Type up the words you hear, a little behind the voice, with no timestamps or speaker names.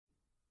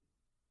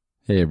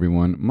Hey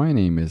everyone, my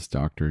name is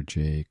Dr.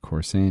 J.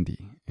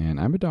 Khorsandi, and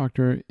I'm a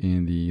doctor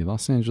in the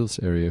Los Angeles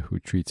area who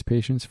treats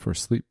patients for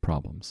sleep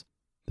problems.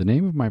 The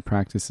name of my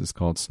practice is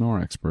called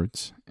Snore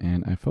Experts,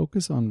 and I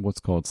focus on what's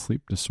called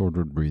sleep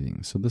disordered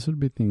breathing. So this would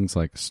be things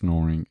like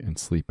snoring and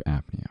sleep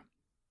apnea.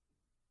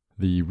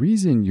 The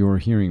reason you're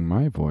hearing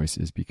my voice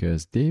is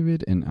because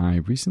David and I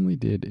recently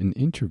did an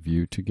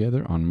interview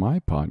together on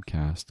my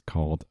podcast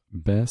called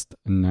Best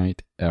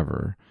Night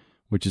Ever,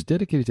 which is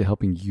dedicated to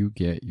helping you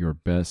get your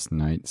best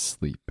night's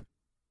sleep.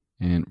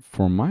 And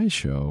for my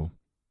show,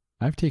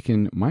 I've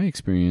taken my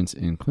experience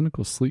in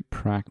clinical sleep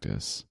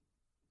practice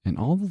and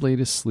all the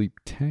latest sleep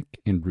tech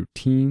and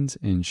routines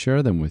and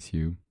share them with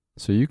you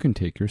so you can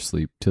take your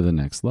sleep to the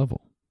next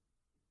level.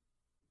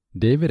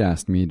 David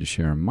asked me to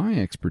share my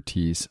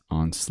expertise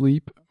on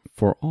sleep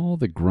for all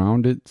the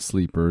grounded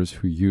sleepers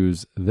who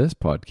use this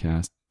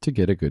podcast to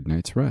get a good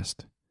night's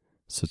rest.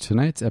 So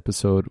tonight's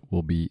episode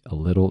will be a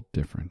little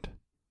different.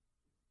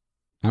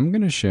 I'm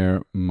going to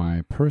share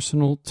my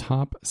personal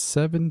top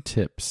 7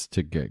 tips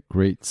to get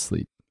great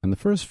sleep. And the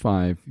first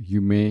 5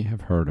 you may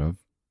have heard of,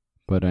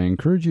 but I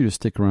encourage you to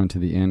stick around to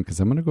the end because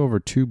I'm going to go over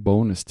 2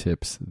 bonus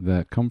tips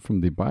that come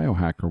from the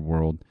biohacker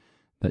world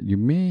that you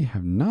may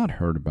have not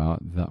heard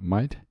about that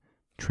might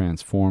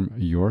transform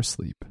your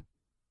sleep.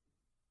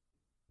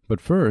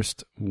 But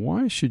first,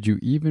 why should you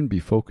even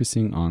be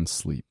focusing on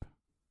sleep?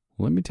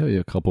 Let me tell you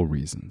a couple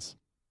reasons.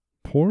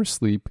 Poor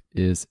sleep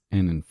is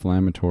an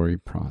inflammatory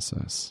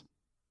process.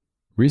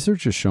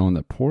 Research has shown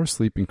that poor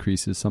sleep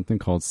increases something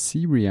called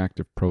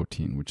C-reactive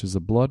protein, which is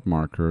a blood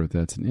marker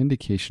that's an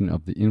indication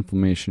of the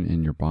inflammation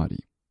in your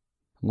body.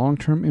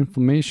 Long-term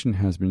inflammation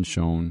has been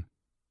shown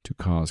to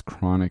cause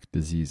chronic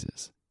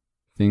diseases,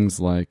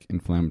 things like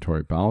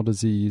inflammatory bowel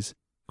disease,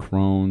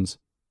 Crohn's,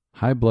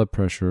 high blood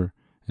pressure,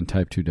 and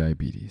type 2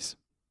 diabetes.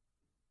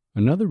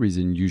 Another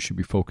reason you should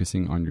be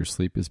focusing on your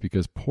sleep is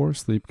because poor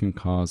sleep can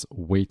cause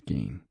weight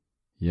gain.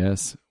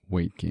 Yes,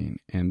 weight gain,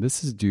 and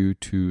this is due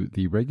to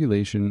the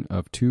regulation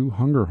of 2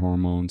 hunger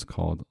hormones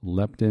called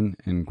leptin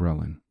and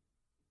ghrelin.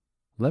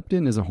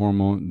 Leptin is a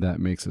hormone that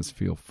makes us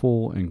feel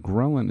full, and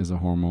ghrelin is a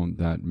hormone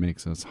that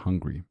makes us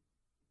hungry.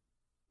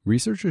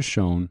 Research has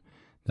shown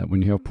that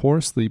when you have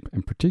poor sleep,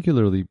 and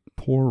particularly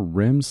poor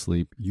REM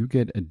sleep, you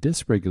get a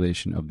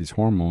dysregulation of these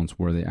hormones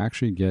where they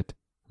actually get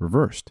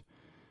reversed.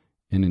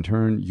 And in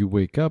turn, you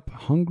wake up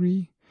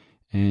hungry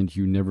and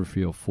you never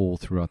feel full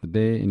throughout the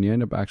day, and you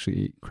end up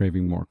actually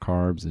craving more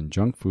carbs and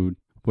junk food,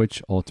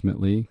 which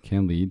ultimately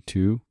can lead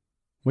to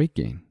weight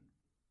gain.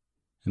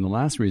 And the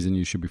last reason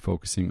you should be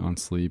focusing on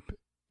sleep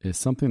is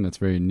something that's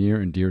very near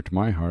and dear to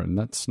my heart, and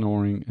that's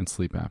snoring and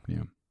sleep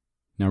apnea.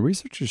 Now,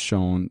 research has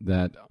shown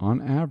that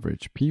on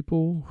average,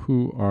 people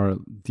who are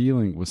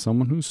dealing with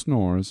someone who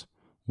snores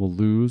will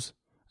lose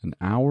an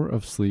hour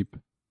of sleep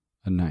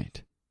a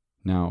night.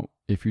 Now,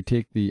 if you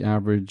take the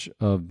average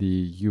of the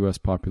U.S.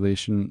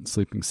 population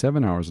sleeping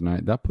 7 hours a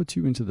night, that puts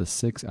you into the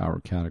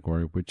 6-hour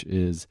category, which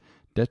is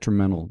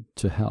detrimental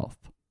to health.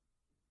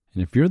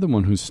 And if you're the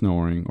one who's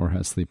snoring or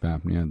has sleep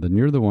apnea, then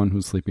you're the one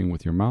who's sleeping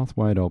with your mouth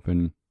wide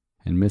open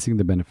and missing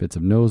the benefits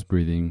of nose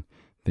breathing,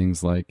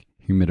 things like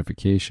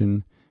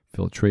humidification,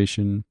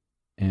 filtration,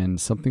 and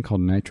something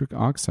called nitric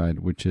oxide,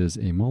 which is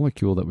a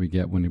molecule that we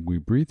get when we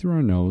breathe through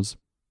our nose.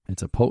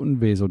 It's a potent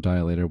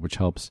vasodilator, which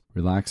helps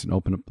relax and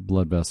open up the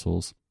blood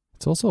vessels.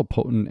 It's also a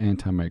potent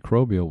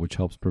antimicrobial, which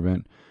helps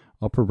prevent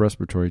upper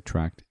respiratory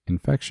tract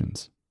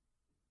infections.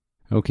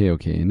 Okay,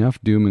 enough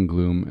doom and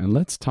gloom, and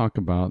let's talk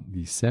about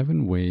the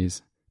 7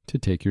 ways to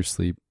take your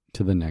sleep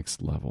to the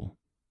next level.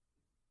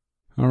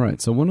 All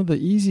right, so one of the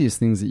easiest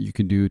things that you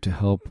can do to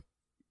help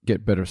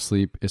get better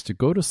sleep is to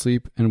go to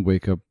sleep and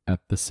wake up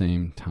at the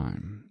same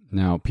time.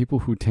 Now, people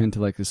who tend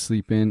to like to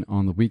sleep in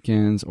on the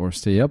weekends or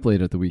stay up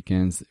late at the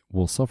weekends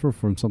will suffer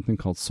from something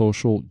called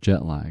social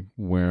jet lag,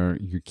 where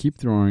you keep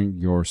throwing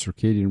your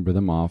circadian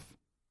rhythm off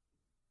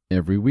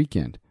every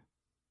weekend.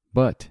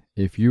 But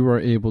if you are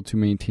able to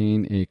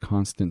maintain a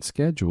constant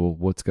schedule,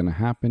 what's going to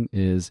happen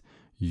is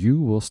you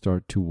will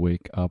start to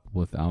wake up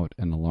without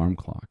an alarm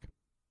clock.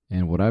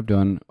 And what I've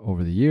done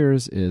over the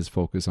years is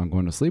focus on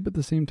going to sleep at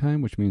the same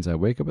time, which means I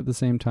wake up at the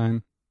same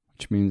time,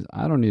 which means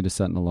I don't need to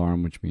set an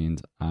alarm, which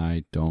means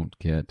I don't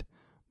get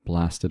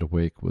blasted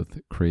awake with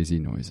crazy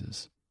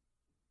noises.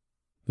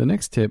 The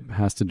next tip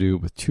has to do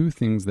with 2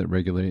 things that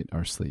regulate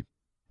our sleep,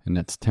 and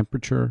that's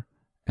temperature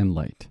and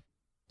light.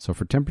 So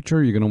for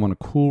temperature, you're going to want a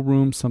cool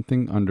room.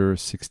 Something under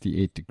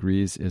 68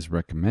 degrees is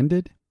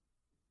recommended.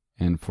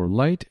 And for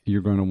light,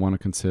 you're going to want to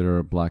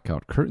consider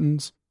blackout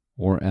curtains,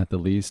 or at the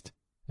least,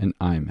 an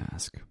eye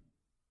mask.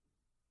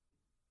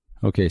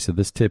 Okay, so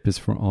this tip is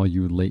for all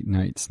you late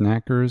night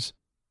snackers.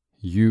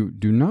 You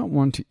do not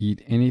want to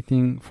eat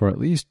anything for at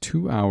least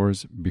 2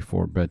 hours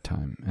before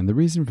bedtime. And the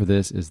reason for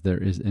this is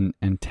there is an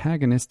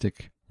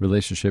antagonistic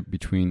relationship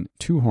between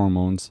 2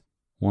 hormones.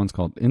 One's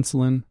called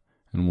insulin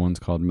and one's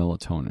called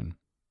melatonin.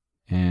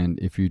 And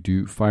if you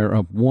do fire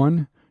up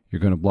one,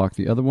 you're going to block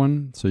the other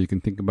one. So you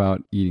can think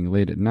about eating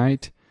late at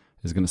night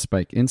is going to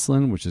spike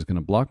insulin, which is going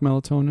to block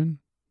melatonin.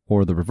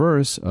 Or the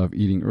reverse of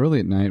eating early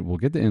at night will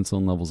get the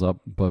insulin levels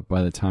up, but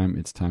by the time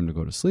it's time to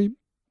go to sleep,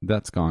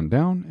 that's gone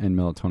down and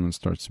melatonin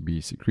starts to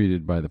be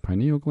secreted by the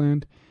pineal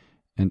gland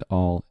and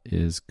all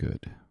is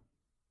good.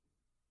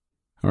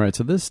 All right,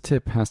 so this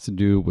tip has to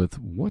do with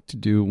what to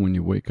do when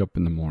you wake up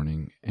in the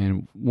morning.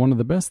 And one of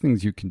the best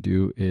things you can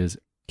do is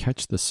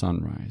catch the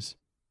sunrise.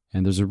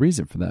 And there's a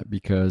reason for that,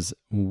 because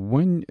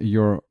when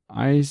your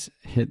eyes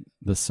hit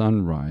the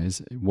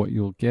sunrise, what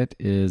you'll get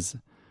is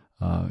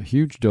a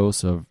huge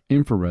dose of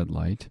infrared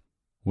light,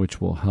 which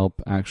will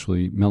help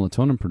actually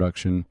melatonin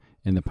production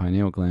in the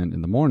pineal gland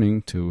in the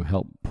morning to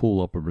help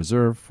pull up a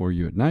reserve for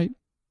you at night.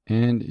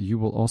 And you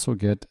will also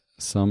get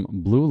some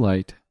blue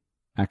light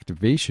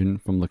activation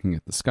from looking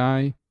at the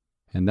sky,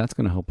 and that's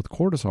going to help with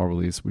cortisol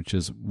release, which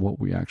is what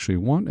we actually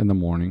want in the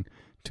morning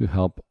to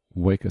help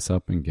wake us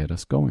up and get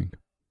us going.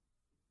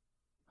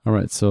 All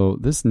right, so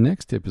this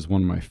next tip is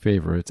one of my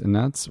favorites, and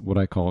that's what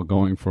I call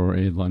going for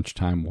a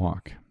lunchtime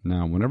walk.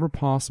 Now, whenever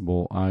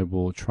possible, I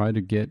will try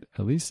to get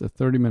at least a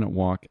 30-minute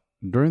walk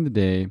during the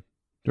day,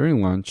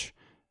 during lunch,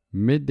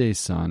 midday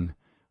sun,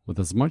 with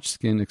as much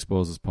skin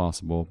exposed as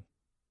possible.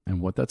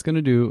 And what that's going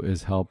to do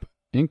is help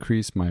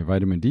increase my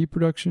vitamin D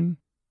production,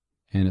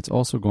 and it's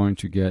also going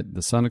to get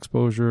the sun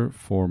exposure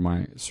for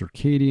my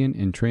circadian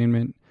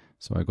entrainment,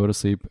 so I go to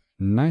sleep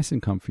nice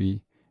and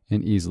comfy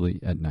and easily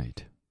at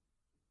night.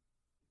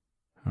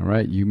 All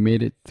right, you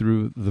made it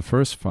through the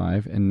first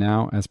 5, and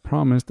now, as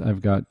promised,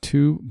 I've got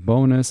 2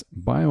 bonus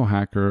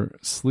biohacker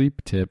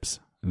sleep tips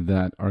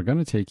that are going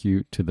to take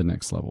you to the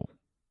next level.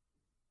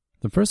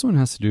 The first one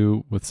has to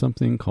do with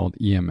something called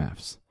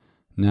EMFs.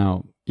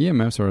 Now,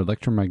 EMFs are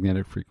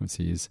electromagnetic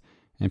frequencies,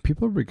 and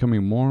people are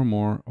becoming more and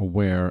more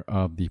aware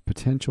of the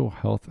potential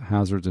health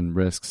hazards and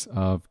risks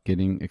of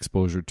getting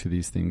exposure to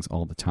these things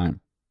all the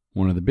time.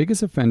 One of the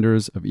biggest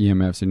offenders of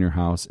EMFs in your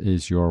house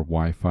is your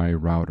Wi-Fi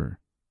router.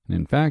 And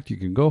in fact, you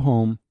can go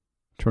home,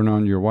 turn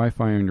on your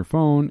Wi-Fi on your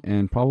phone,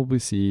 and probably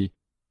see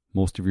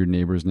most of your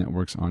neighbors'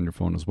 networks on your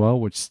phone as well,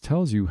 which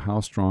tells you how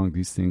strong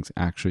these things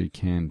actually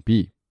can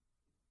be.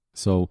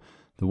 So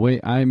the way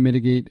I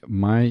mitigate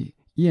my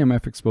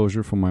EMF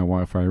exposure from my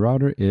Wi-Fi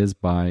router is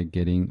by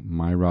getting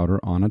my router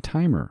on a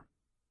timer.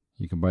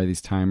 You can buy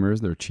these timers,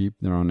 they're cheap,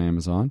 they're on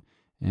Amazon,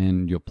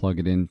 and you'll plug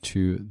it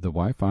into the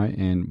Wi-Fi,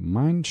 and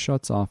mine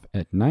shuts off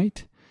at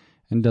night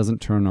and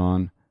doesn't turn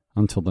on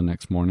until the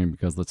next morning,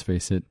 because let's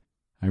face it,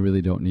 I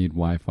really don't need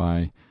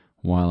Wi-Fi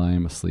while I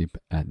am asleep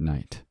at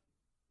night.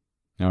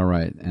 All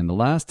right, and the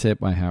last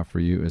tip I have for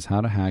you is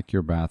how to hack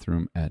your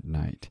bathroom at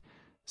night.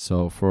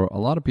 So for a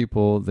lot of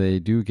people, they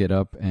do get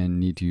up and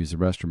need to use the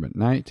restroom at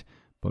night,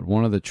 but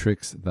one of the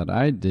tricks that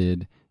I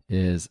did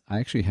is I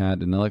actually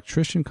had an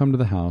electrician come to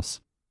the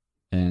house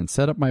and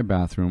set up my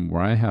bathroom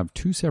where I have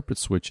 2 separate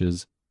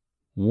switches,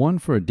 one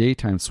for a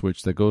daytime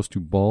switch that goes to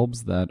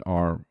bulbs that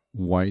are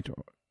white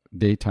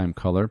daytime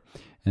color,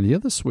 and the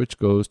other switch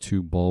goes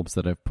to bulbs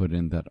that I've put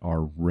in that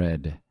are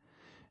red.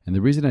 And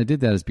the reason I did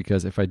that is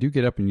because if I do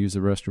get up and use the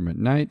restroom at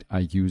night, I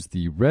use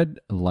the red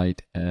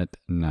light at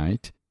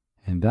night,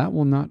 and that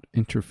will not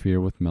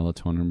interfere with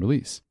melatonin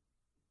release.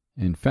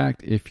 In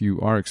fact, if you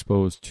are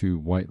exposed to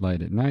white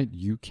light at night,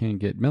 you can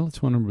get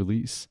melatonin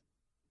release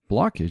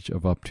blockage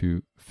of up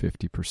to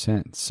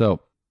 50%.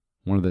 So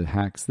one of the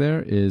hacks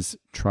there is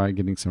try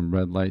getting some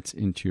red lights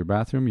into your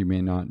bathroom. You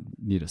may not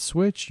need a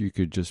switch. You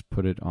could just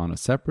put it on a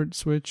separate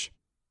switch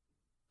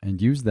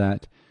and use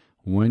that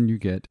when you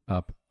get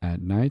up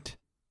at night.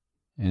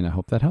 And I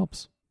hope that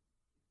helps.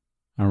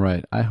 All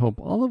right. I hope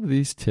all of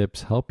these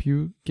tips help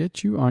you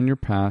get you on your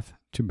path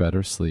to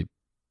better sleep.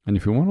 And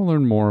if you want to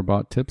learn more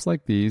about tips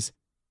like these,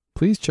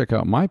 please check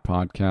out my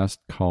podcast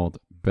called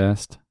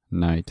Best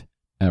Night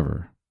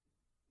Ever.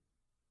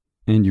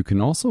 And you can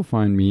also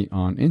find me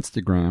on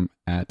Instagram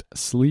at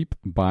Sleep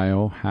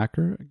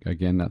Biohacker.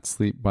 Again, that's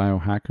Sleep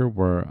Biohacker,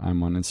 where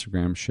I'm on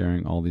Instagram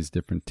sharing all these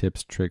different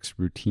tips, tricks,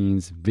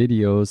 routines,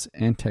 videos,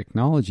 and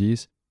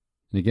technologies.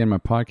 And again, my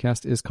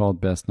podcast is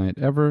called Best Night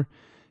Ever.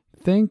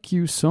 Thank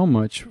you so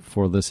much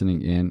for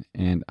listening in,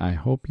 and I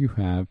hope you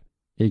have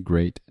a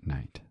great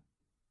night.